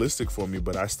realistic for me,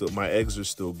 but my eggs are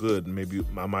still good. And maybe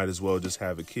I might as well just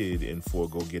have a kid and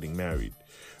forego getting married,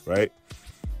 right?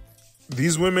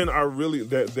 These women are really,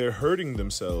 they're hurting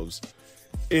themselves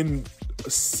in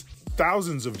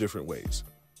thousands of different ways.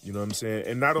 You know what I'm saying?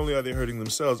 And not only are they hurting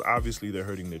themselves, obviously they're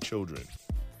hurting their children,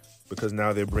 because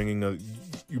now they're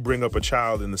you bring up a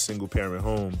child in a single parent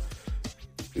home.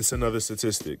 It's another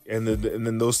statistic. And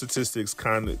then those statistics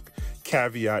kind of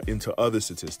caveat into other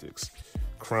statistics: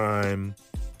 crime,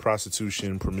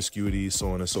 prostitution, promiscuity,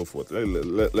 so on and so forth.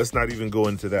 Let's not even go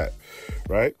into that,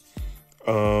 right?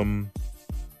 And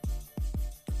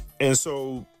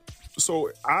so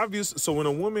when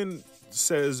a woman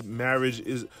says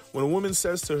when a woman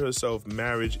says to herself,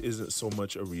 marriage isn't so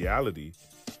much a reality,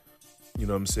 you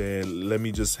know what I'm saying? Let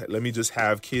me just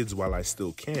have kids while I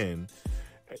still can.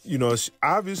 you know,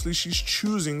 obviously she's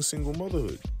choosing single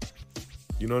motherhood.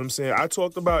 You know what I'm saying? I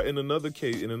talked about in another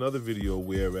case, in another video,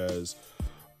 whereas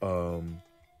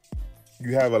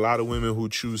you have a lot of women who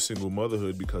choose single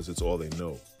motherhood because it's all they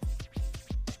know.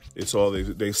 It's all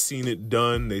they've seen it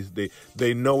done.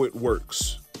 They know it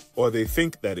works, or they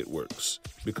think that it works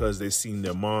because they've seen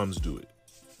their moms do it.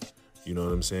 You know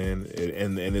what I'm saying?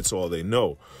 And it's all they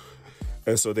know.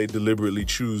 And so they deliberately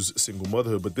choose single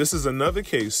motherhood. But this is another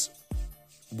case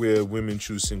where women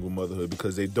choose single motherhood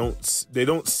because they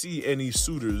don't see any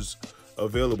suitors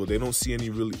available. They don't see any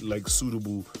really like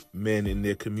suitable men in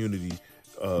their community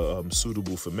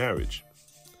suitable for marriage.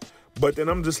 But then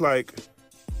I'm just like,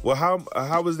 well,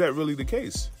 how is that really the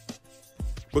case?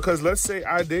 Because let's say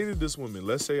I dated this woman.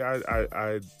 Let's say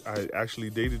I actually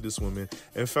dated this woman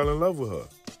and fell in love with her.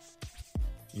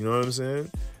 You know what I'm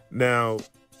saying? Now,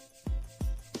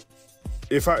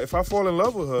 if I fall in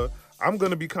love with her, I'm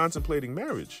going to be contemplating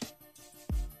marriage.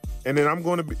 And then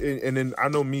and then I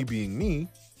know me being me,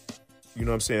 you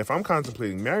know what I'm saying? If I'm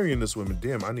contemplating marrying this woman,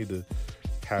 damn, I need to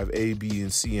have A, B,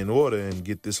 and C in order and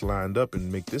get this lined up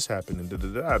and make this happen and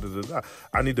da-da-da.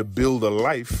 I need to build a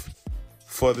life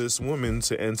for this woman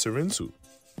to enter into,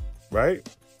 right?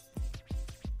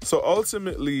 So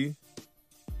ultimately,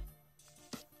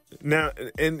 now,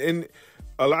 and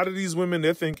a lot of these women,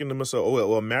 they're thinking to themselves, oh,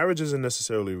 well, marriage isn't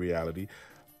necessarily reality.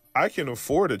 I can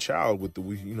afford a child with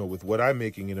with what I'm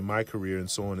making in my career and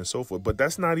so on and so forth. But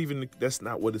that's not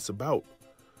what it's about.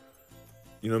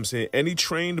 You know what I'm saying? Any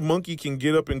trained monkey can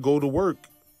get up and go to work.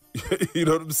 You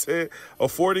know what I'm saying?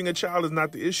 Affording a child is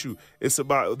not the issue. It's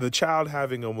about the child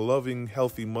having a loving,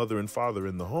 healthy mother and father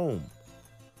in the home.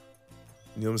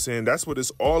 You know what I'm saying? That's what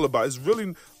it's all about. It's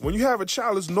really, when you have a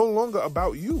child, it's no longer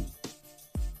about you.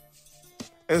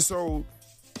 And so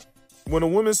when a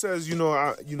woman says,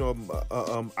 I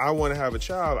want to have a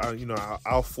child,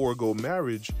 I'll forego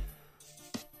marriage,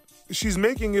 she's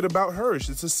making it about her.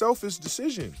 It's a selfish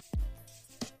decision.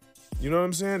 You know what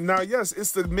I'm saying? Now, yes,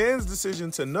 it's the man's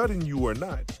decision to nut in you or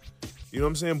not. You know what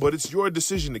I'm saying? But it's your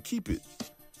decision to keep it.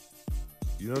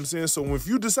 You know what I'm saying? So if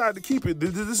you decide to keep it,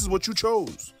 this is what you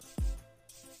chose.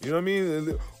 You know what I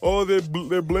mean? Oh,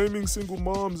 they're blaming single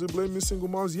moms. They're blaming single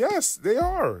moms. Yes, they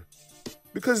are.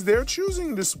 Because they're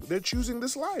choosing this. They're choosing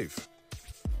this life.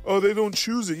 Oh, they don't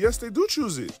choose it. Yes, they do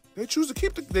choose it. They choose to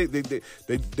keep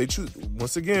they choose.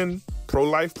 Once again,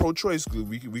 pro-life, pro-choice.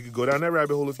 We could go down that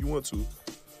rabbit hole if you want to.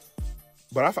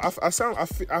 But I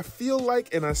feel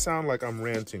like and I sound like I'm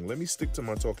ranting. Let me stick to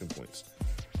my talking points.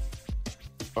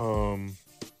 Let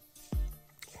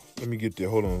me get there.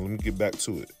 Hold on. Let me get back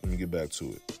to it.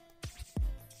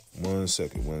 One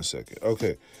second.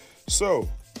 Okay. So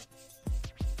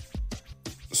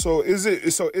is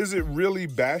it really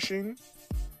bashing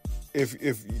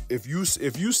if you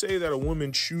say that a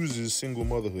woman chooses single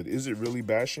motherhood? Is it really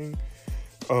bashing?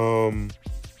 But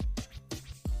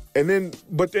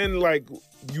then like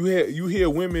you hear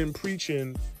women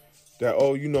preaching that,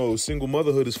 oh, single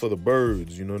motherhood is for the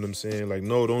birds. You know what I'm saying? Like,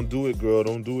 no, don't do it, girl.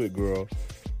 Don't do it, girl.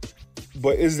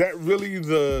 But is that really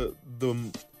the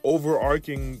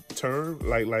overarching term,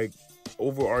 like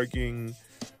overarching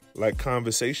like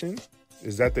conversation?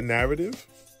 Is that the narrative?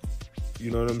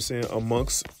 You know what I'm saying?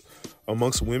 Amongst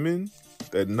women,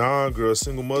 that nah, girl,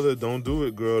 single mother, don't do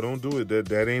it, girl, don't do it.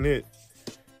 That ain't it.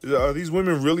 Are these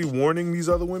women really warning these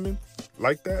other women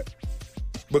like that?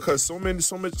 Because so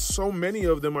many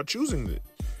of them are choosing this,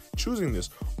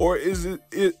 or is it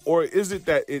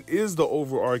that it is the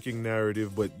overarching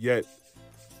narrative, but yet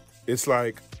it's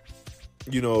like,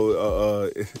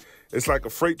 it's like a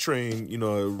freight train,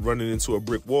 running into a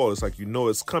brick wall. It's like,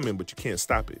 it's coming, but you can't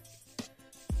stop it.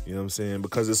 You know what I'm saying?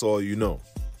 Because it's all you know.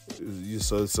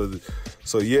 So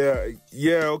yeah,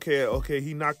 okay.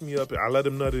 He knocked me up. I let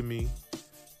him nut in me.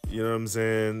 You know what I'm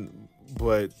saying?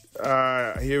 But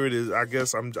here it is. I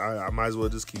guess I might as well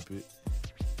just keep it.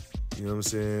 You know what I'm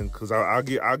saying? Because I'll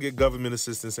get government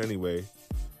assistance anyway.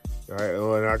 All right,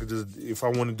 and I could just, if I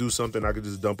want to do something, I could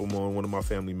just dump them on one of my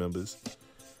family members.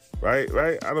 Right?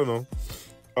 I don't know.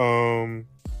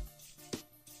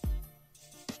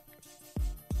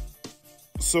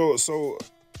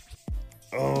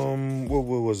 What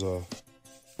was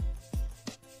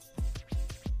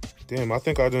damn, I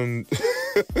think I done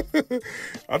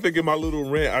I think in my little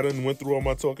rant, I done went through all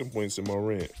my talking points in my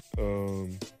rant.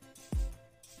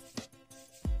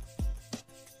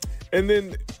 And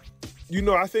then,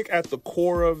 I think at the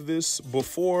core of this,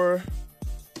 before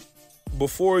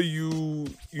you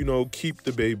keep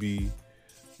the baby,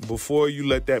 before you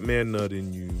let that man nut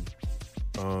in you,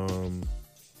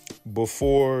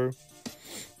 before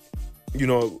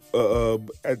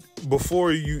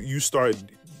before you start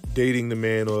dating the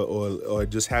man or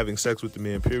just having sex with the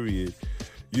man, period,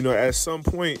 you know, at some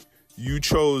point you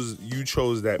chose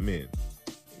that man.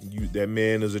 That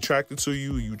man is attracted to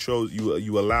you.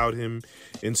 You allowed him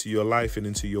into your life and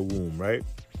into your womb, right?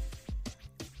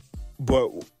 But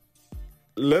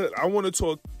I want to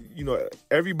talk. You know,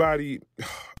 everybody.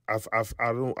 I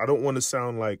don't want to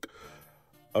sound like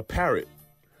a parrot,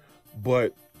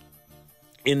 but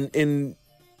in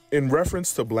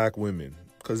reference to black women,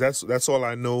 because that's all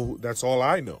I know. That's all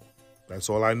I know. That's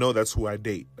all I know. That's who I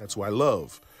date. That's who I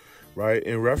love, right?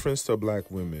 In reference to black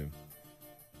women.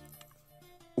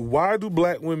 Why do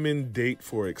black women date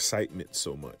for excitement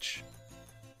so much?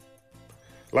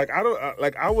 Like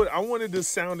I wanted to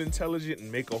sound intelligent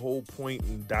and make a whole point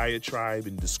and diatribe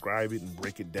and describe it and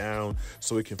break it down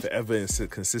so it can forever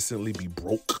and consistently be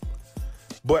broke.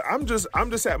 But I'm just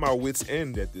at my wit's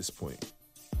end at this point.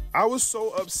 I was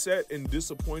so upset and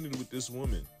disappointed with this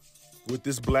woman, with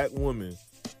this black woman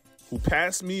who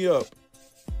passed me up,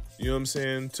 you know what I'm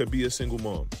saying, to be a single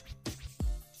mom.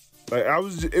 Like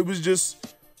it was just.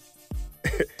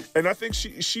 And I think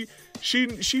she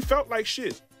felt like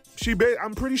shit.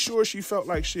 I'm pretty sure she felt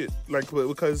like shit, like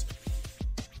because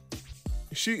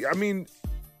the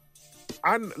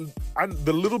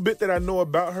little bit that I know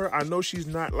about her, I know she's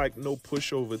not like no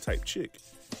pushover type chick.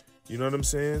 You know what I'm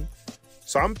saying?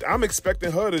 So I'm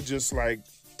expecting her to just like,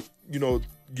 you know,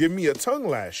 give me a tongue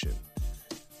lashing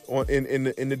in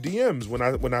the DMs when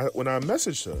I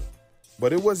messaged her,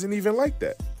 but it wasn't even like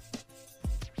that.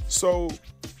 So.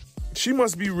 She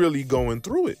must be really going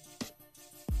through it.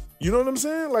 You know what I'm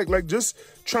saying? Like just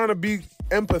trying to be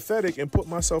empathetic and put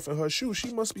myself in her shoes.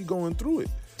 She must be going through it.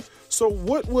 So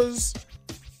what was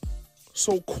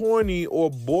so corny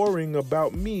or boring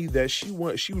about me that she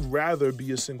would rather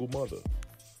be a single mother?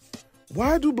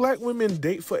 Why do black women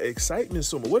date for excitement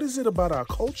so much? What is it about our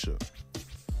culture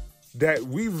that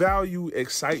we value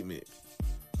excitement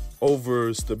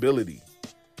over stability?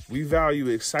 We value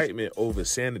excitement over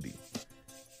sanity.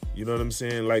 You know what I'm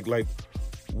saying? Like,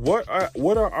 what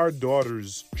are our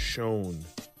daughters shown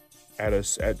at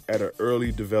an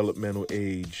early developmental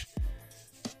age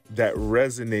that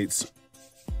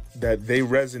they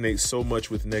resonate so much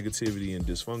with negativity and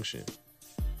dysfunction?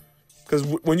 Because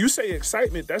when you say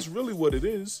excitement, that's really what it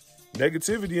is.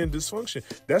 Negativity and dysfunction.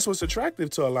 That's what's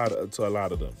attractive to a lot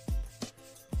of them.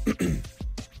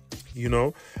 You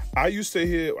know, I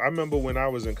remember when I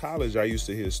was in college, I used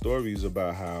to hear stories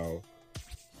about how,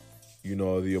 you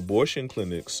know, the abortion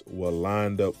clinics were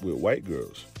lined up with white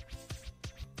girls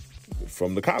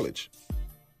from the college.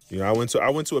 You know, I went to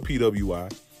a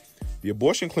PWI. The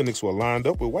abortion clinics were lined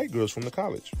up with white girls from the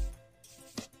college.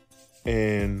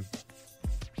 And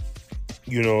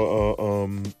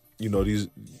these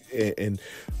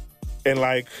and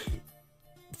like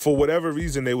for whatever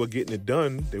reason they were getting it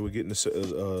done. They were getting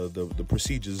the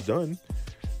procedures done.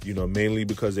 You know, mainly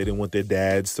because they didn't want their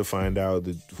dads to find out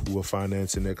who were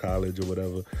financing their college or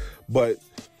whatever. But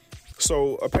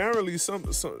so apparently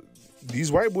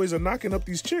these white boys are knocking up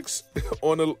these chicks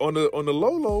on the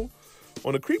low,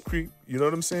 on the creep. You know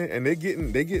what I'm saying? And they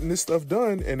getting this stuff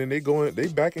done, and then they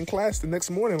back in class the next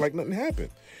morning like nothing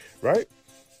happened, right?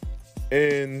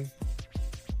 And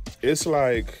it's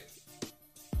like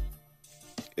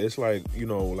you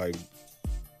know, like.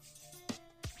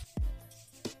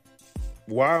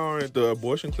 Why aren't the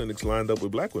abortion clinics lined up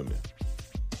with black women?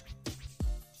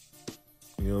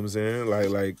 You know what I'm saying?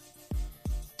 Like,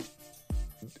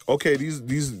 okay, these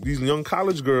young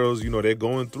college girls, you know, they're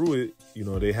going through it. You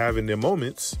know, they're having their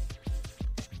moments,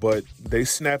 but they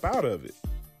snap out of it.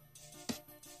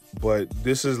 But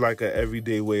this is like an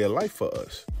everyday way of life for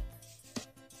us.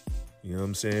 You know what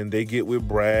I'm saying? They get with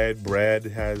Brad. Brad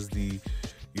has the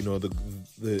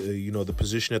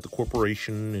position at the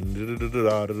corporation and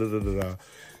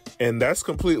and that's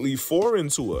completely foreign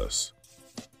to us.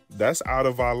 That's out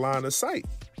of our line of sight.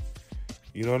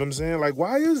 You know what I'm saying? Like,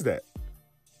 why is that?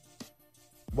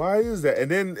 Why is that?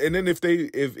 And then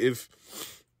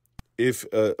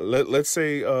let's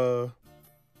say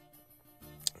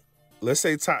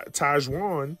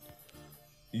Tajuan,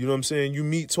 you know what I'm saying? You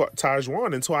meet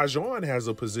Tajuan, and Tajuan has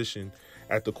a position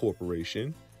at the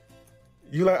corporation.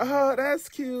 You're like, oh, that's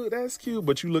cute,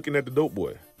 but you looking at the dope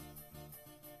boy.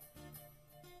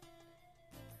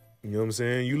 You know what I'm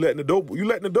saying? You letting the dope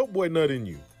boy nut in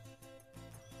you.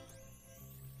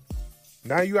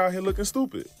 Now you out here looking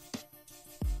stupid.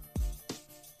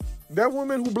 That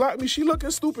woman who blocked me, she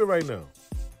looking stupid right now.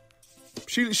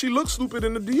 She looks stupid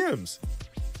in the DMs.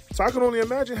 So I can only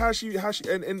imagine how she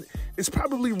and it's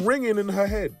probably ringing in her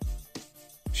head.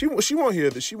 She won't hear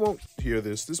this. She won't hear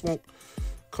this. This won't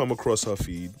come across her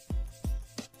feed.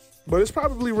 But it's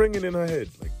probably ringing in her head.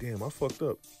 Like, damn, I fucked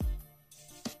up.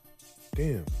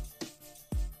 Damn.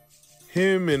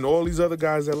 Him and all these other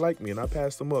guys that like me, and I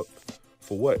passed them up.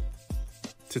 For what?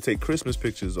 To take Christmas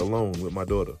pictures alone with my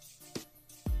daughter.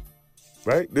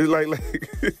 Right? They're like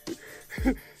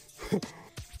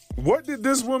what did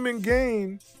this woman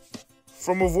gain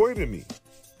from avoiding me?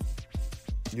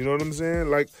 You know what I'm saying?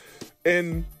 Like,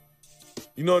 and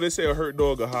you know, they say a hurt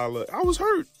dog a holler. I was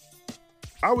hurt.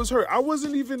 I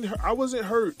wasn't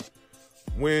hurt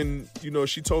when, you know,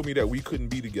 she told me that we couldn't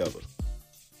be together.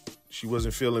 She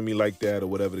wasn't feeling me like that or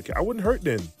whatever. I wasn't hurt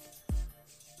then.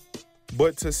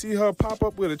 But to see her pop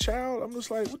up with a child, I'm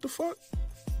just like, what the fuck?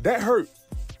 That hurt.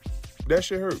 That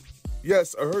shit hurt.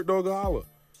 Yes, a hurt dog a holler.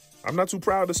 I'm not too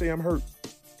proud to say I'm hurt.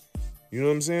 You know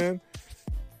what I'm saying?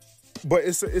 But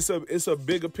it's a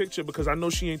bigger picture because I know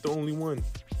she ain't the only one.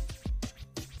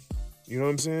 You know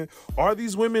what I'm saying? Are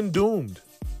these women doomed?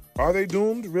 Are they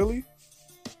doomed, really?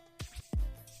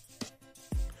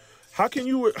 How can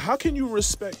you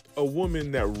respect a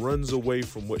woman that runs away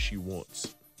from what she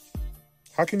wants?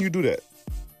 How can you do that?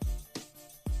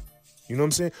 You know what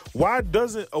I'm saying? Why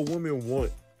doesn't a woman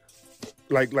want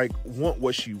want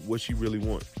what she really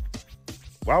wants?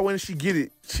 Why when she get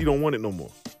it, she don't want it no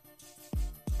more?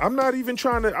 I'm not even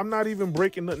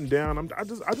breaking nothing down. I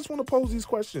just want to pose these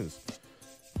questions.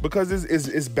 Because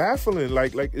it's baffling,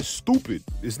 like it's stupid.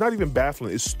 It's not even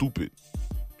baffling, it's stupid.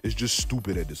 It's just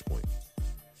stupid at this point.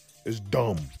 It's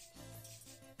dumb.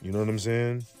 You know what I'm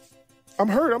saying? I'm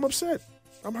hurt, I'm upset.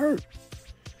 I'm hurt.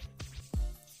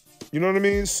 You know what I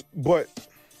mean? But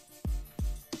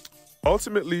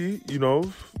ultimately, you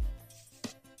know,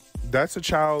 that's a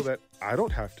child that I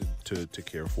don't have to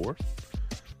care for.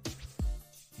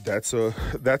 That's a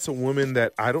woman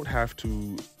that I don't have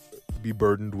to be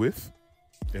burdened with.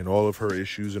 And all of her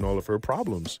issues and all of her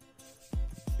problems.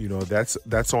 You know,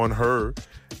 that's on her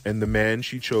and the man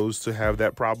she chose to have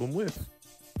that problem with.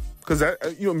 Because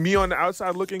that, you know, me on the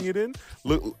outside looking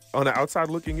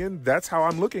in, that's how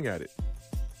I'm looking at it.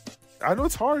 I know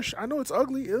it's harsh. I know it's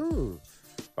ugly. Ew.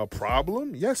 A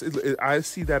problem? Yes, I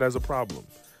see that as a problem.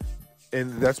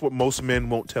 And that's what most men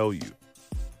won't tell you.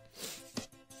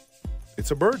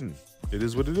 It's a burden. It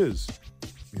is what it is.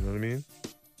 You know what I mean?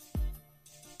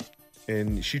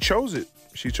 And she chose it.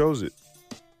 She chose it.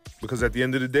 Because at the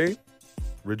end of the day,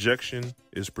 rejection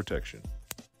is protection.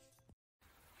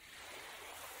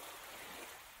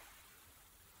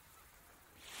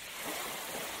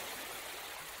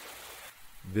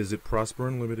 Visit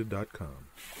ProsperUnlimited.com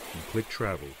and click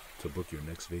travel to book your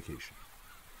next vacation.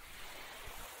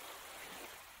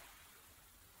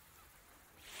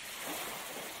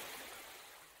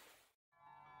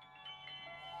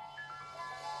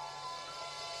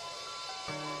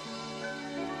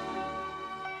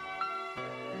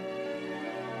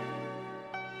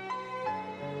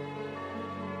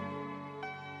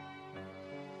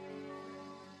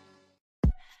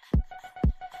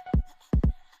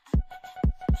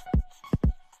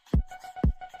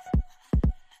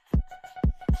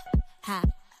 Ha.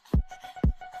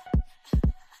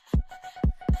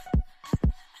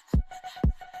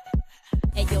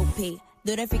 AOP,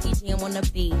 do that freaky jam on the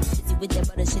beat. Shitty with that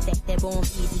butter shit that bone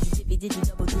feed. Did you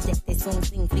double do that song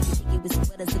sing? Flicky with some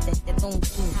butter so that bone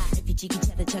sing. If you cheeky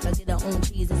cheddar check, I get her own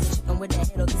cheese. It's a chicken with that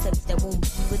head or this up that won't be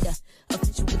with the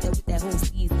official with that whole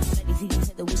sleeve. Bloody titty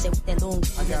had to wish that with that long.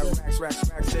 I got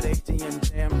racks at ATM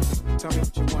jam. Tell me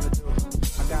what you wanna do.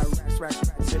 I got racks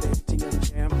at ATM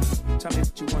jam. Tell me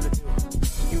what you wanna do.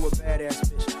 You a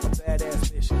badass bitch. That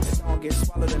don't get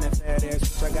swallowed in that fat ass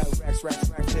bitch. I got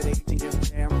racks at ATM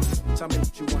jam. Tell me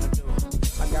what you wanna do.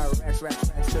 I got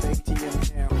racks at ATM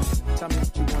jam. Tell me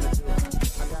what you wanna do.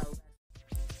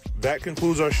 That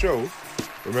concludes our show.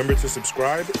 Remember to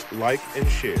subscribe, like, and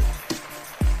share.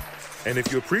 And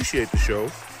if you appreciate the show,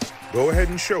 go ahead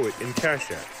and show it in Cash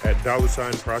App at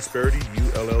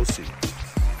 $ProsperityU LLC.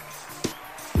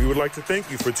 We would like to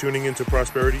thank you for tuning into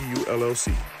Prosperity U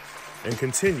LLC and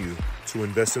continue to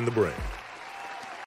invest in the brand.